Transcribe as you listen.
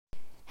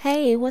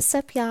Hey, what's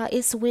up, y'all?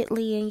 It's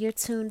Whitley, and you're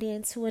tuned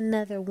in to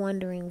another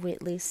Wondering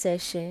Whitley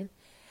session.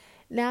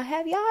 Now,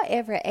 have y'all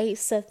ever ate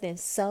something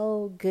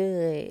so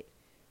good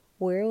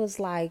where it was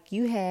like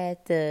you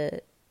had to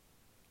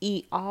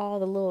eat all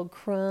the little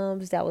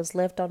crumbs that was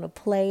left on the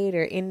plate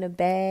or in the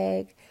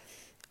bag?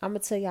 I'm gonna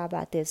tell y'all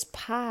about this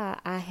pie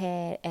I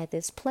had at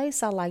this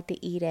place I like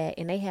to eat at,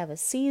 and they have a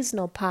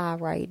seasonal pie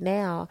right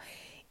now,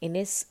 and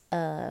it's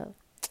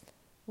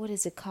what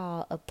is it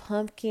called? A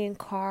pumpkin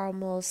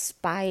caramel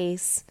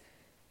spice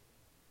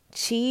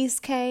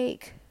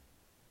cheesecake.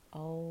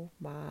 Oh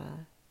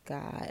my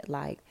God.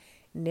 Like,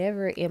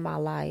 never in my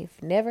life,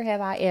 never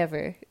have I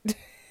ever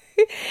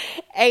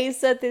ate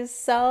something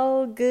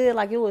so good.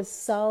 Like, it was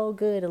so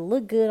good. It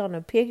looked good on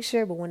the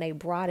picture, but when they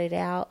brought it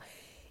out,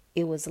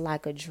 it was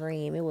like a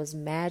dream. It was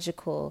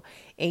magical.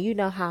 And you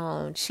know how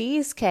on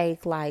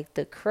cheesecake, like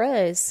the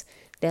crust,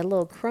 that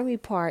little crummy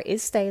part, it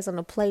stays on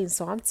the plate.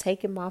 So I'm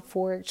taking my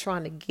fork,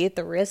 trying to get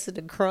the rest of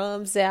the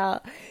crumbs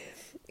out.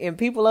 And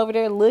people over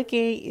there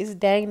looking, it's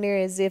dang near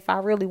as if I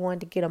really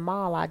wanted to get them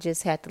all. I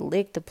just had to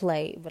lick the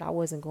plate, but I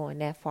wasn't going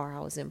that far. I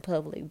was in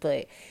public.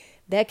 But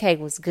that cake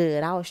was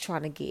good. I was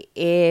trying to get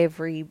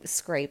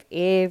scrape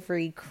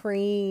every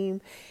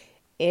cream,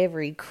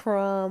 every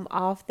crumb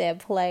off that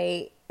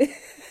plate.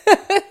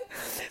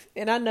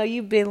 And I know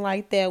you've been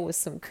like that with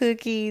some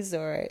cookies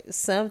or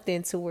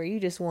something to where you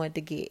just wanted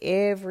to get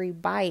every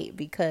bite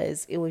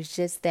because it was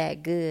just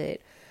that good.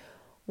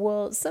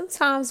 Well,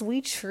 sometimes we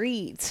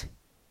treat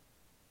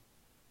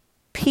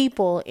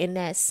people in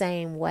that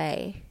same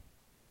way,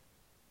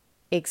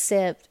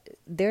 except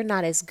they're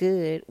not as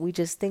good. We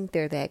just think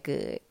they're that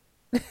good.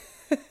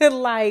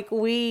 Like,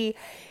 we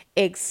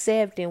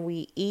accept and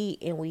we eat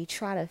and we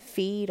try to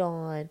feed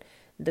on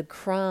the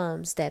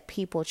crumbs that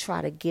people try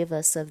to give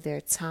us of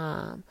their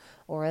time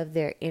or of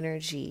their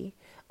energy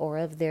or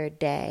of their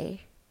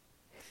day.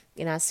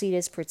 And I see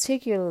this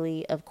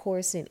particularly, of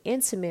course, in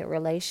intimate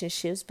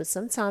relationships, but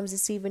sometimes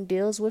it's even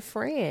deals with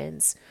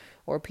friends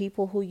or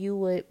people who you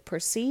would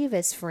perceive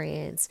as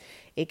friends.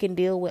 It can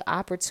deal with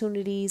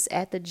opportunities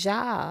at the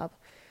job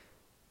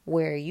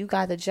where you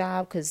got the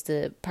job because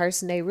the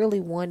person they really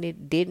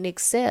wanted didn't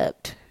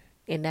accept.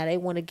 And now they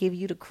want to give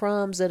you the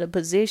crumbs of the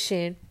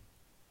position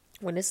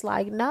when it's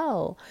like,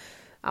 no,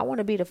 I want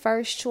to be the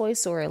first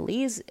choice or at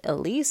least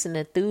an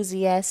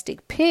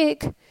enthusiastic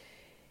pick.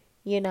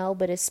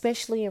 But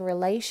especially in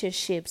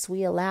relationships,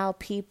 we allow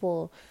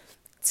people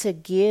to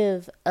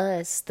give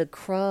us the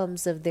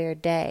crumbs of their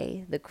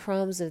day, the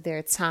crumbs of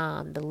their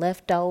time, the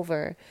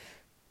leftover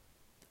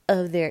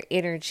of their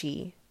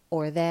energy,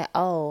 or that,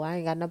 oh, I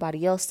ain't got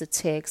nobody else to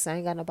text, I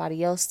ain't got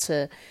nobody else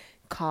to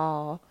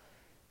call,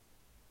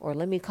 or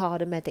let me call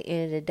them at the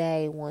end of the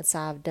day once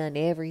I've done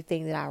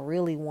everything that I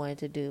really wanted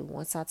to do.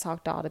 Once I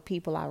talked to all the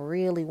people I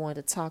really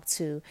wanted to talk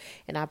to,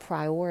 and I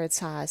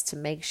prioritized to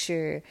make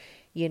sure,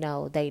 they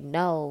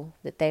know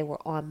that they were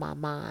on my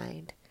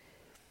mind.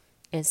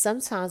 And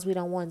sometimes we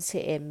don't want to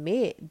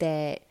admit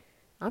that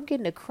I'm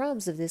getting the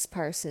crumbs of this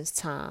person's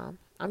time.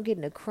 I'm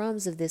getting the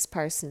crumbs of this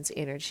person's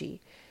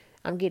energy.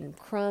 I'm getting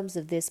crumbs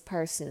of this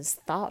person's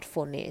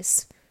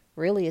thoughtfulness.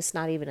 Really, it's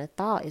not even a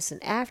thought. It's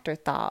an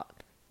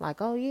afterthought. Like,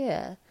 oh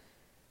yeah.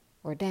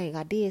 Or dang,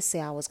 I did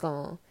say I was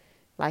gone.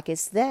 Like,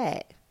 it's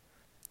that.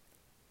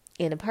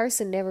 And a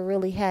person never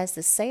really has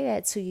to say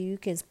that to you. You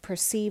can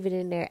perceive it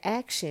in their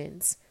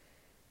actions.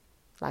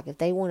 Like, if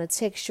they want to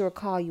text you or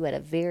call you at a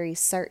very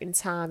certain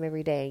time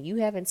every day, and you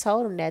haven't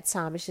told them that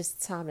time, it's just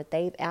the time that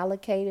they've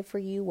allocated for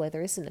you,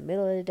 whether it's in the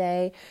middle of the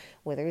day,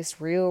 whether it's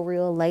real,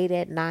 real late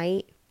at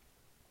night,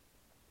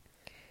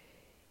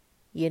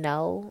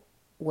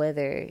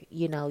 whether,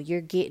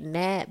 you're getting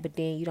that, but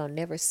then you don't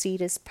never see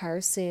this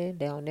person.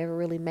 They don't never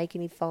really make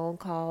any phone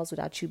calls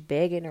without you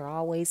begging or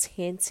always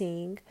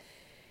hinting,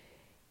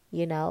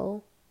 you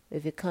know.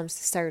 If it comes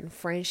to certain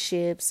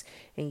friendships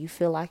and you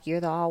feel like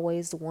you're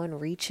always the one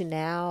reaching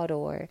out,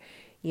 or,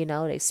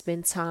 they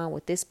spend time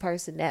with this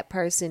person, that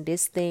person,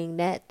 this thing,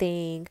 that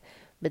thing,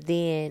 but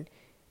then,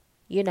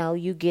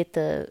 you get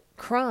the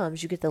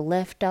crumbs, you get the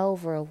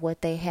leftover of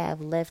what they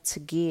have left to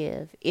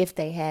give, if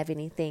they have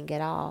anything at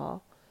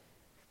all.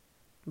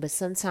 But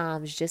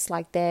sometimes, just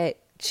like that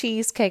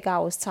cheesecake I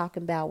was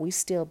talking about, we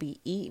still be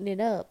eating it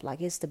up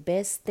like it's the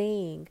best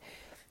thing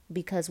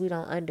because we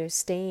don't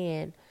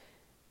understand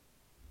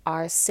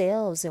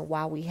ourselves and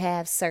why we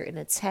have certain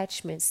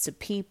attachments to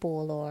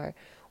people, or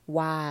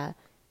why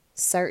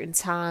certain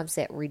times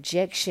that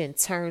rejection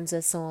turns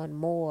us on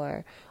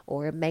more,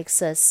 or it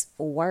makes us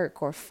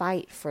work or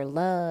fight for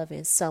love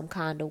in some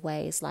kind of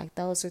ways. Like,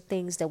 those are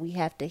things that we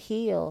have to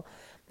heal,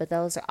 but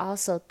those are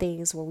also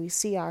things where we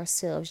see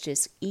ourselves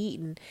just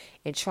eating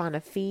and trying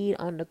to feed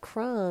on the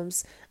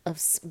crumbs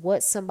of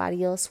what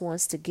somebody else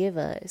wants to give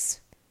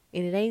us,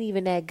 and it ain't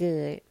even that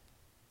good.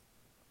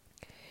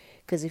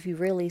 Because if you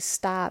really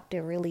stopped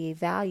and really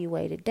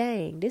evaluated,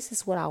 dang, this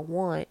is what I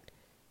want,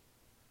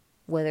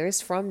 whether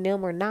it's from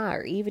them or not,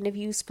 or even if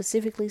you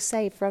specifically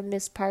say from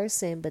this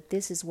person, but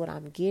this is what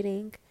I'm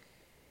getting,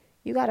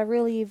 you got to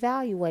really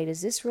evaluate,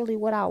 is this really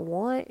what I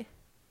want?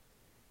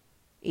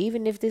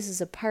 Even if this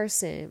is a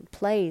person,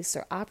 place,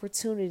 or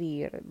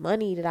opportunity or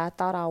money that I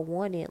thought I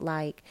wanted,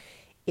 like,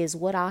 is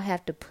what I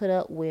have to put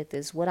up with,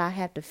 is what I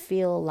have to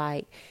feel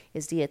like,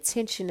 is the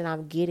attention that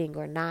I'm getting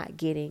or not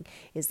getting,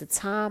 is the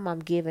time I'm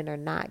giving or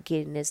not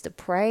getting, is the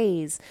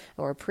praise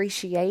or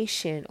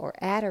appreciation or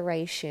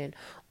adoration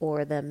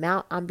or the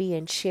amount I'm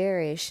being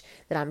cherished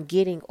that I'm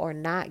getting or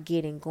not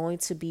getting going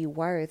to be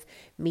worth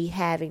me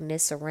having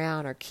this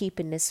around or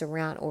keeping this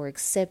around or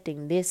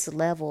accepting this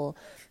level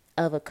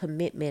of a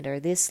commitment or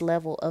this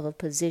level of a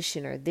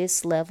position or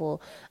this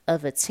level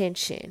of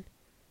attention.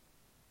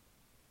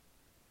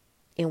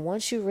 And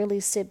once you really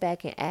sit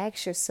back and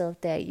ask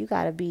yourself that, you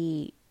gotta,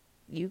 be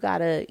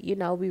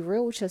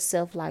real with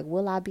yourself. Like,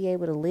 will I be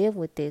able to live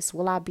with this?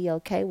 Will I be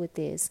okay with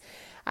this?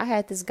 I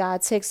had this guy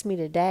text me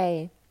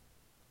today.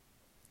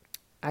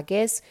 I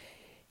guess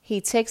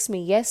he texted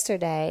me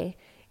yesterday,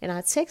 and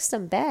I texted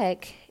him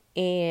back,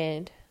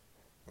 and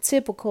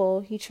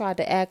typical, he tried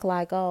to act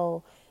like,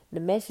 oh,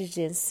 the message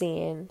didn't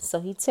send. So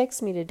he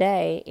texted me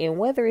today, and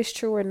whether it's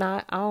true or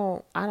not,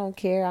 I don't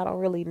care. I don't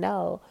really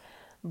know.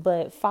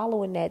 But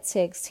following that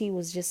text, he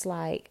was just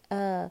like,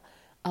 oh,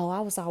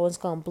 I was always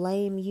going to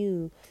blame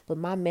you, but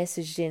my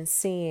message didn't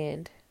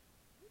send.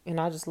 And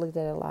I just looked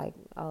at it like,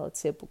 oh,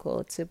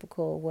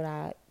 typical, what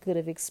I could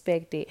have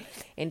expected.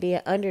 And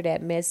then under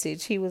that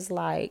message, he was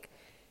like,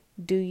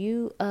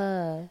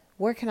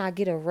 where can I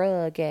get a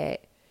rug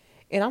at?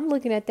 And I'm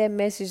looking at that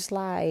message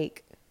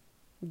like,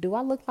 do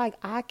I look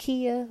like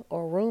IKEA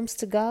or Rooms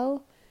to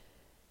Go?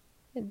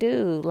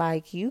 Dude,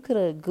 like, you could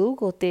have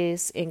Googled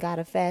this and got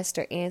a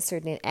faster answer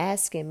than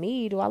asking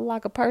me. Do I look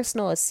like a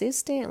personal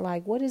assistant?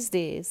 Like, what is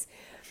this?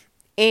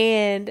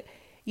 And,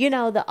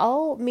 the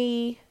old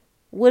me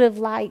would have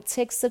like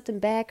text something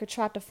back or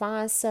tried to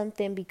find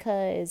something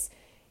because,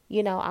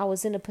 I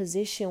was in a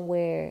position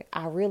where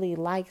I really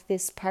liked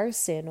this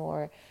person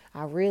or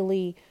I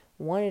really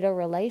wanted a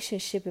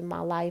relationship in my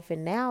life.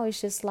 And now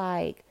it's just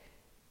like,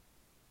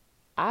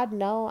 I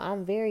know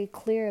I'm very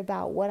clear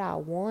about what I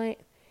want.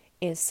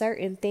 In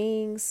certain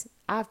things,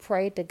 I've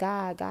prayed to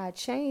God,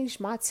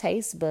 change my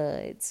taste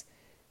buds.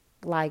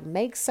 Like,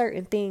 make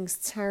certain things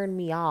turn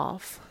me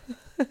off.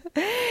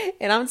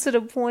 And I'm to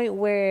the point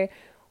where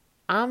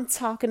I'm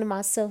talking to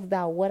myself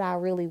about what I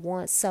really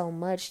want so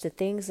much. The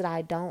things that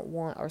I don't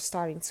want are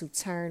starting to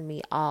turn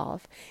me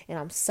off. And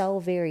I'm so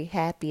very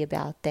happy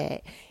about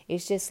that.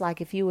 It's just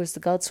like if you was to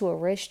go to a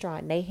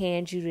restaurant and they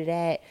hand you to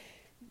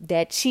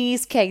that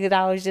cheesecake that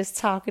I was just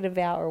talking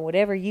about or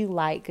whatever you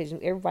like, because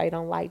everybody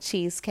don't like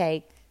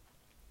cheesecake,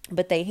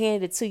 but they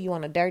hand it to you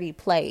on a dirty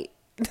plate.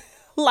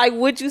 Like,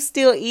 would you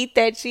still eat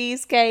that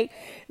cheesecake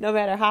no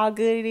matter how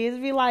good it is?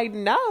 Be like,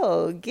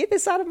 no, get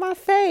this out of my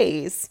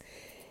face.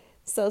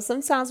 So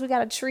sometimes we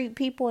got to treat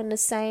people in the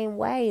same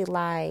way.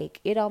 Like,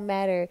 it don't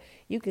matter.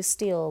 You can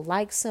still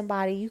like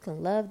somebody. You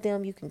can love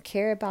them. You can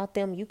care about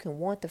them. You can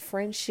want the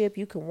friendship.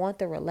 You can want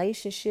the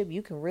relationship.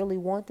 You can really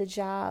want the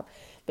job.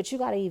 But you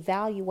got to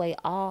evaluate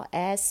all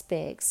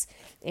aspects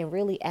and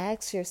really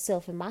ask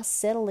yourself, am I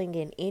settling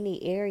in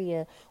any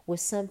area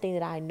with something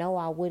that I know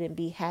I wouldn't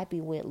be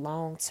happy with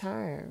long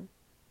term?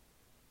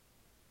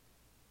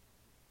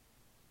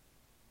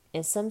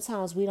 And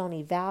sometimes we don't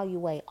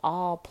evaluate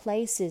all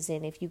places.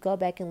 And if you go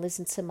back and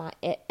listen to my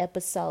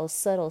episode,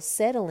 Subtle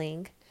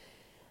Settling,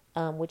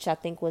 which I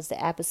think was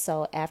the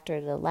episode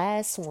after the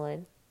last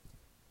one,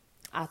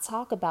 I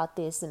talk about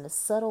this in the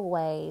subtle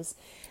ways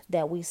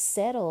that we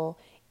settle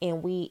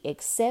and we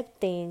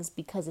accept things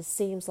because it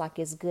seems like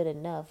it's good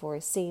enough, or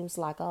it seems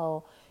like,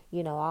 oh,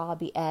 I'll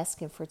be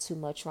asking for too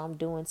much, or I'm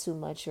doing too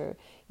much, or,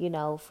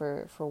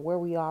 for where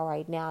we are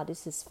right now,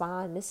 this is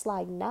fine. It's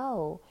like,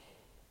 no.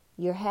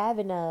 You're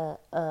having a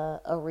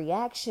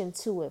reaction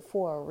to it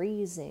for a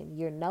reason.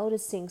 You're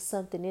noticing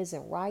something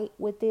isn't right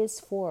with this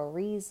for a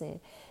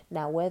reason.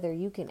 Now, whether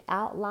you can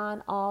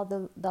outline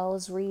all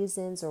those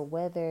reasons, or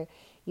whether,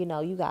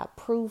 you got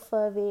proof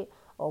of it,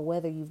 or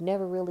whether you've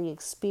never really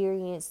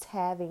experienced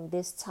having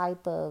this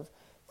type of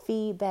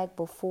feedback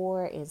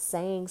before and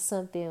saying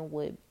something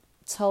would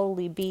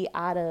totally be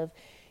out of,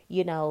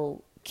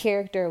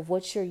 character of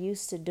what you're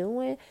used to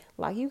doing.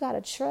 Like, you got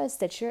to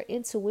trust that your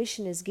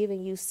intuition is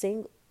giving you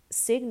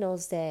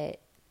signals that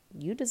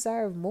you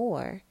deserve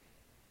more.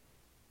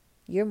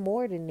 You're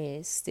more than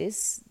this.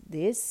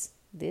 This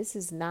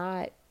is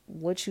not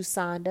what you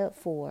signed up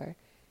for.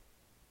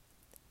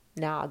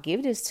 Now, I'll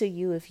give this to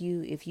you if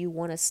you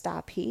want to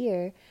stop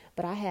here,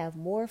 but I have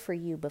more for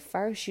you. But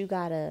first, you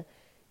gotta,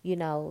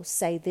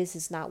 say this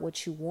is not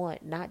what you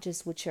want, not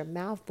just with your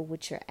mouth, but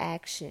with your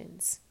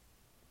actions.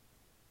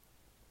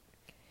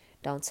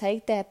 Don't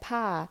take that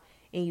pie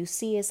and you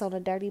see it's on a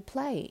dirty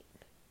plate.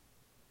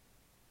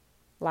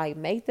 Like,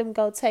 make them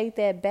go take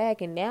that back,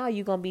 and now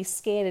you're going to be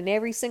scanning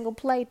every single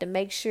plate to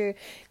make sure,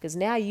 because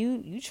now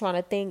you trying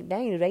to think,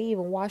 dang, do they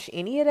even wash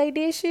any of their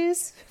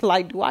dishes?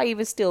 Like, do I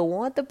even still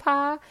want the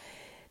pie?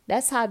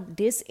 That's how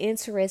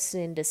disinterested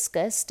and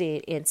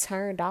disgusted and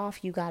turned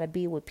off you got to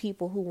be with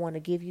people who want to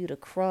give you the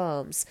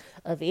crumbs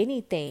of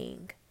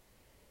anything.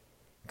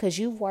 Because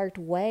you've worked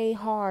way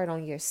hard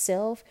on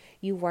yourself.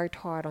 You worked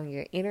hard on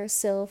your inner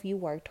self. You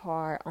worked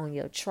hard on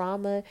your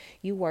trauma.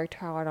 You worked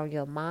hard on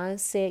your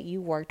mindset.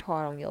 You worked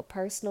hard on your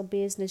personal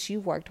business.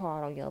 You worked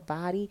hard on your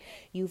body.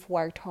 You've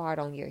worked hard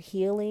on your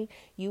healing.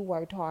 You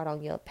worked hard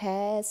on your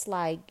past.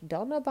 Like,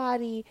 don't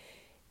nobody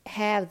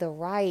have the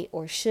right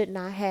or should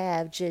not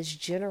have just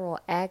general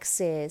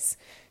access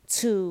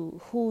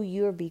to who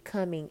you're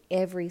becoming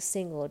every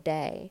single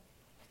day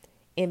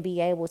and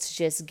be able to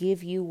just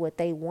give you what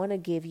they want to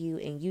give you,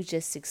 and you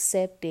just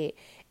accept it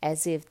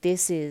as if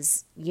this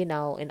is,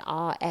 an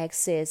all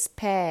access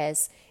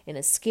pass and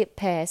a skip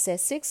pass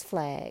at Six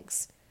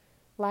Flags.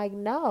 Like,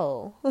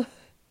 no.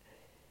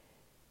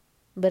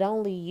 But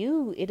only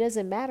you, it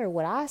doesn't matter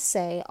what I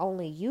say,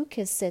 only you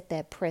can set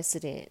that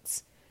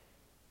precedence.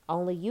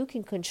 Only you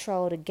can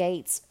control the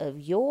gates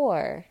of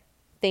your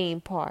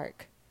theme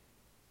park.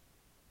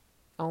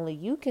 Only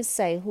you can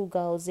say who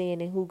goes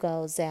in and who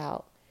goes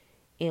out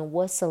and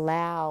what's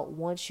allowed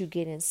once you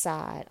get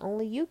inside.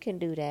 Only you can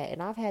do that.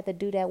 And I've had to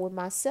do that with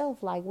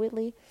myself. Like,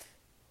 Whitley,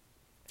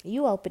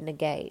 you open the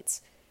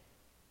gates.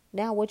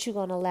 Now what you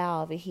going to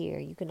allow over here?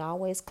 You can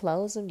always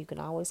close them. You can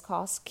always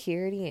call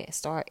security and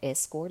start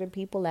escorting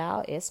people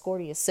out,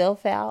 escorting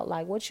yourself out.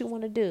 Like, what you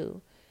want to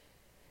do.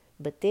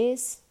 But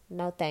this,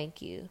 no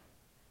thank you.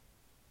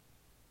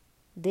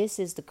 This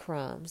is the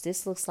crumbs.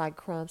 This looks like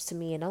crumbs to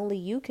me. And only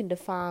you can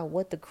define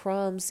what the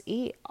crumbs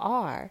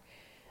are.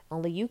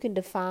 Only you can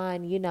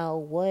define,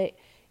 what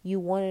you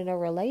want in a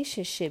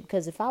relationship.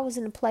 Because if I was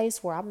in a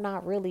place where I'm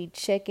not really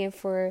checking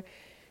for,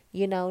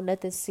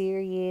 nothing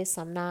serious,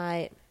 I'm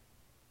not,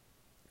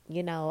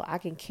 I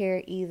can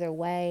care either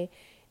way,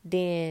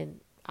 then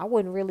I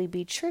wouldn't really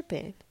be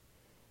tripping.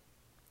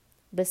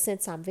 But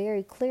since I'm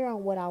very clear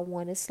on what I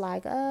want, it's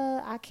like,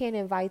 I can't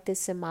invite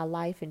this in my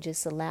life and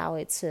just allow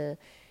it to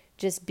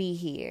just be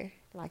here.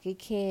 Like, it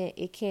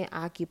can't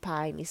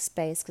occupy any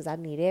space, because I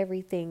need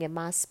everything in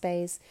my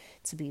space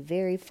to be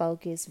very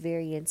focused,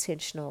 very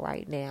intentional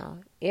right now.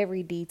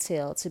 Every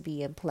detail to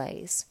be in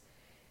place.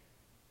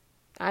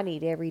 I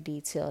need every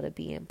detail to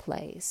be in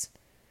place.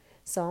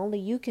 So only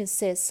you can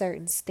set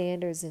certain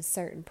standards and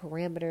certain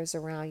parameters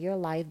around your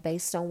life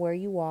based on where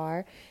you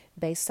are,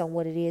 based on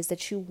what it is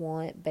that you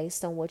want,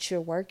 based on what you're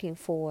working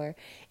for,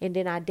 and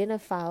then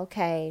identify,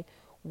 okay,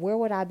 where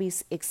would I be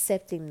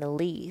accepting the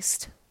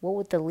least? What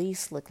would the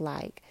least look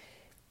like?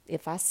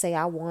 If I say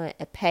I want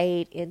a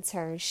paid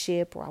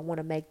internship, or I want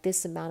to make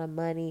this amount of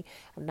money,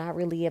 I'm not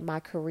really in my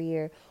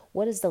career,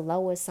 what is the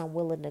lowest I'm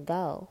willing to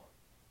go?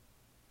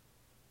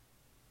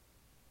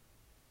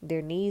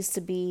 There needs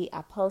to be,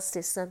 I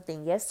posted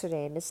something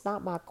yesterday, and it's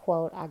not my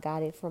quote. I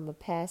got it from a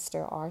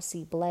pastor,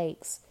 R.C.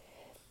 Blakes.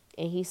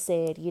 And he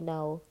said,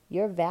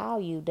 your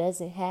value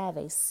doesn't have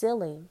a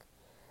ceiling,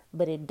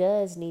 but it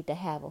does need to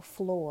have a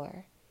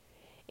floor.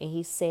 And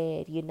he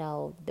said,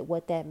 that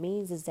what that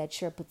means is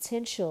that your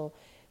potential,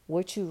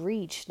 what you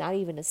reach, not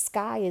even the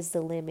sky is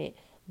the limit,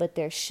 but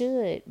there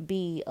should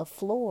be a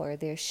floor.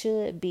 There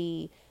should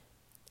be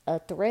a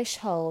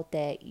threshold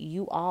that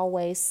you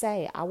always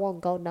say, I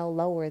won't go no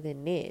lower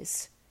than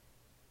this.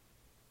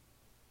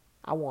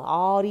 I want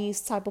all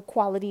these type of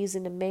qualities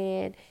in a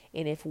man.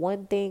 And if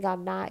one thing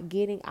I'm not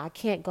getting, I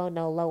can't go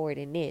no lower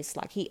than this.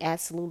 Like, he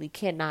absolutely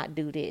cannot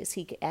do this.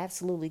 He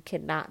absolutely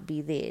cannot be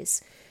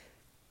this.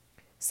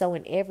 So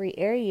in every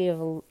area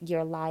of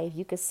your life,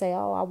 you could say,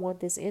 oh, I want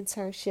this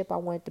internship. I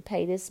want to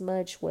pay this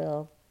much.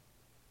 Well,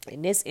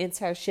 and this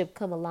internship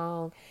come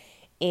along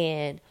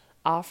and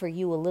offer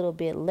you a little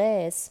bit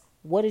less.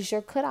 What is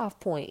your cutoff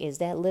point? Is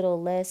that little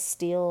less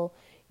still,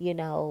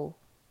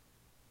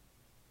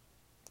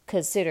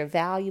 considered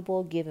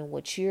valuable, given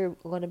what you're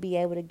going to be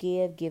able to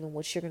give, given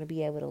what you're going to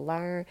be able to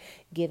learn,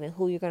 given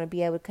who you're going to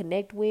be able to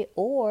connect with?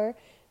 Or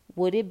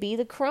would it be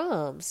the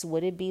crumbs?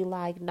 Would it be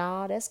like,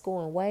 nah, that's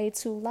going way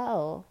too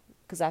low?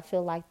 Because I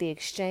feel like the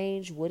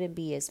exchange wouldn't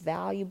be as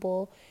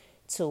valuable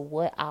to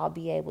what I'll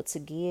be able to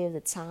give, the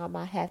time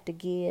I have to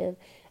give.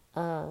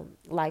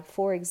 Like,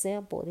 for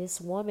example, this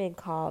woman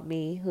called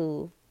me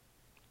who,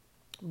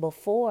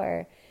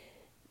 before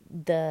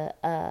the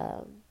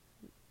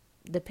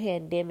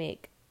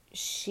pandemic,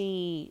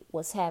 she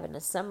was having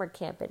a summer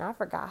camp, and I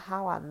forgot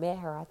how I met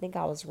her. I think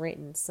I was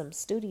renting some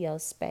studio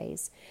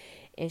space,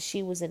 and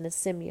she was in a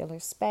similar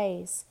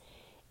space.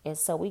 And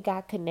so we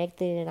got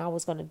connected, and I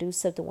was going to do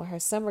something with her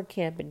summer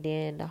camp, and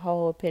then the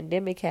whole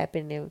pandemic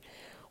happened, and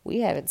we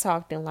haven't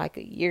talked in like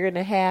a year and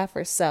a half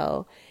or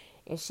so.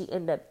 And she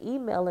ended up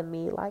emailing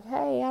me like,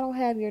 hey, I don't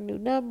have your new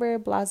number,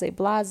 blase,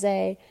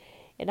 blase.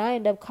 And I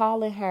ended up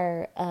calling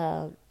her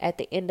at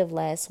the end of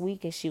last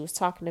week, and she was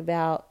talking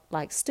about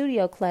like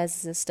studio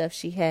classes and stuff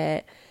she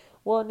had.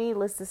 Well,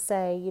 needless to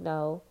say,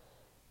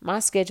 my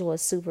schedule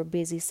was super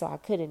busy, so I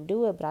couldn't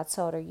do it. But I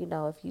told her,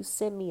 if you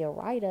send me a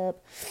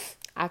write-up,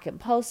 I can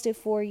post it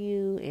for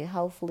you and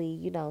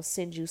hopefully,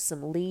 send you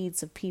some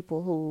leads of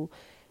people who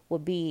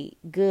would be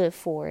good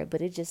for it.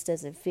 But it just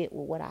doesn't fit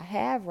with what I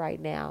have right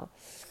now.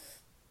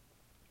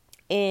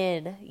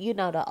 And,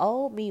 the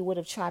old me would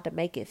have tried to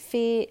make it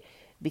fit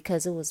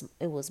because it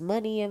was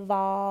money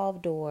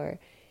involved, or,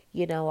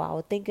 I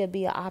would think it'd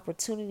be an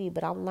opportunity,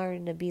 but I'm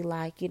learning to be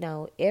like,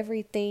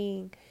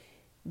 everything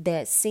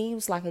that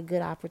seems like a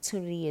good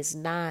opportunity is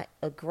not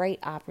a great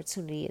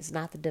opportunity. It's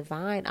not the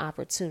divine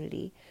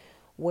opportunity.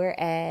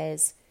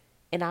 Whereas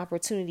an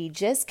opportunity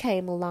just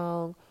came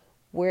along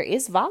where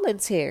it's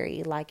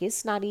voluntary, like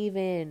it's not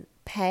even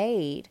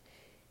paid.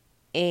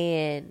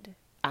 And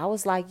I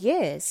was like,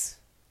 yes,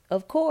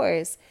 of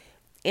course.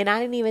 And I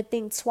didn't even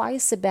think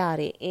twice about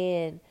it.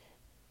 And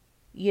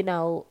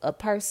a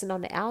person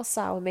on the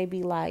outside may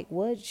be like,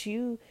 what,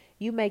 you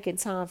making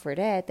time for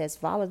that? That's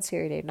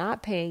voluntary. They're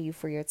not paying you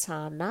for your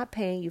time, not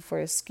paying you for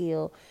a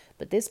skill,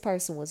 but this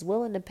person was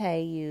willing to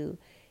pay you,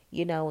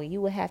 and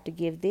you would have to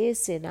give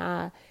this.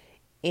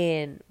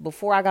 And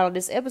before I got on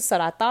this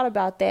episode, I thought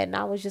about that, and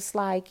I was just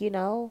like,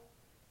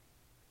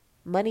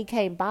 money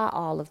can't buy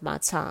all of my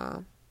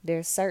time.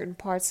 There's certain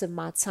parts of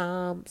my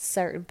time,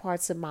 certain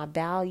parts of my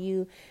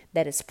value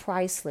that is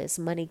priceless.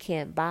 Money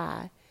can't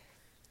buy.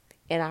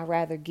 And I'd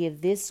rather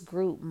give this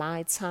group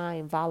my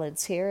time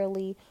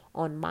voluntarily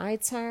on my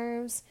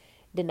terms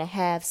than to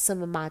have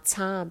some of my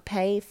time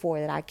paid for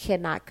that I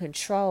cannot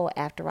control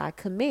after I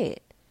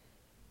commit.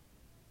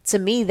 To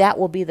me, that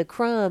will be the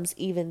crumbs,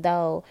 even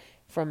though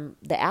from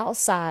the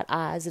outside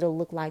eyes, it'll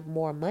look like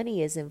more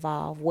money is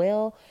involved.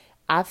 Well,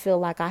 I feel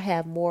like I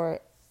have more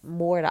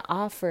to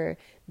offer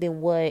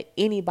than what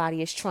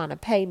anybody is trying to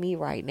pay me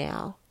right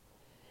now.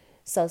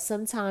 So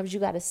sometimes you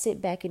got to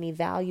sit back and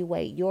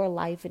evaluate your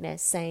life in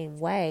that same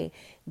way,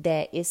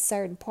 that it's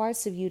certain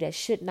parts of you that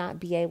should not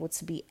be able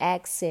to be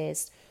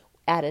accessed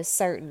at a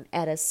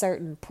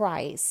certain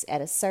price,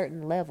 at a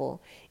certain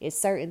level. It's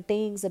certain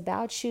things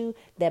about you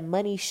that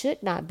money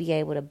should not be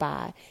able to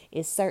buy.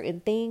 It's certain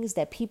things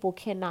that people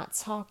cannot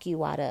talk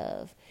you out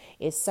of.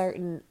 It's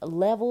certain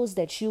levels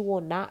that you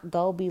will not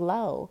go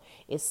below.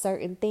 It's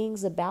certain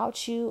things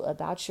about you,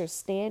 about your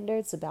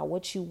standards, about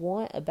what you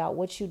want, about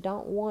what you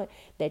don't want,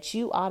 that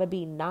you ought to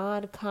be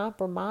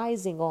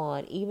non-compromising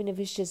on, even if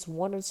it's just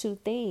one or two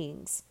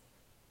things.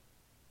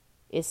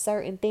 It's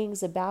certain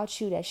things about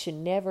you that should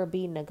never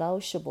be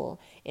negotiable,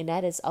 and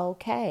that is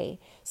okay,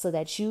 so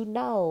that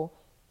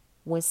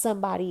when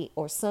somebody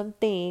or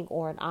something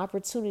or an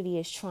opportunity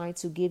is trying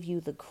to give you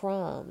the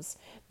crumbs,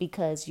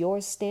 because your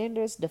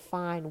standards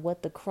define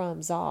what the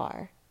crumbs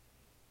are.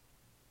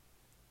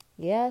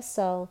 Yeah,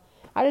 so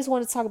I just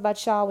want to talk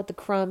about y'all with the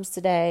crumbs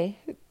today,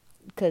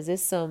 because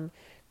there's some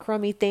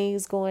crummy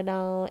things going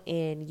on,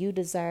 and you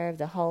deserve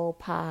the whole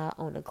pie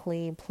on a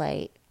clean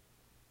plate.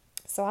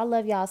 So I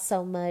love y'all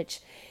so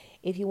much.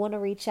 If you want to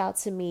reach out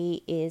to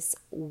me, it's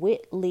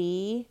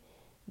Whitley.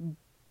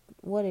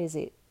 What is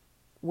it?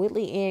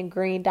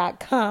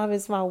 WhitleyNGreen.com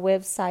is my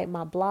website.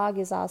 My blog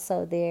is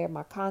also there.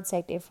 My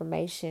contact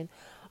information.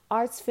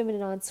 Arts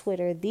Feminine on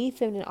Twitter. The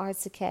Feminine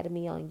Arts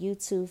Academy on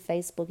YouTube,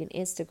 Facebook, and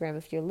Instagram.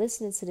 If you're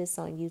listening to this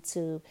on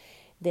YouTube,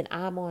 then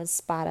I'm on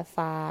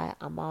Spotify.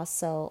 I'm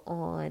also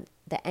on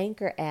the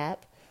Anchor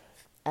app.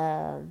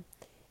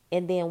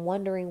 And then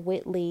Wondering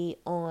Whitley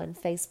on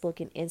Facebook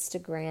and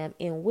Instagram.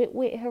 And Whit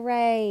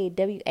Hooray,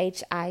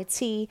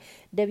 WHITHURRAY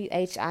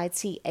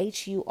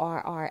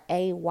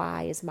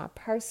is my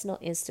personal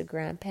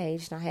Instagram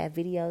page. And I have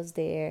videos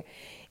there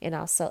and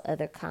also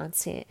other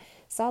content.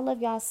 So I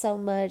love y'all so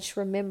much.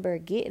 Remember,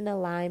 get in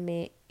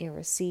alignment and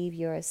receive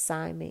your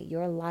assignment.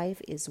 Your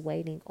life is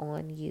waiting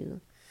on you.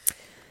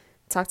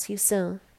 Talk to you soon.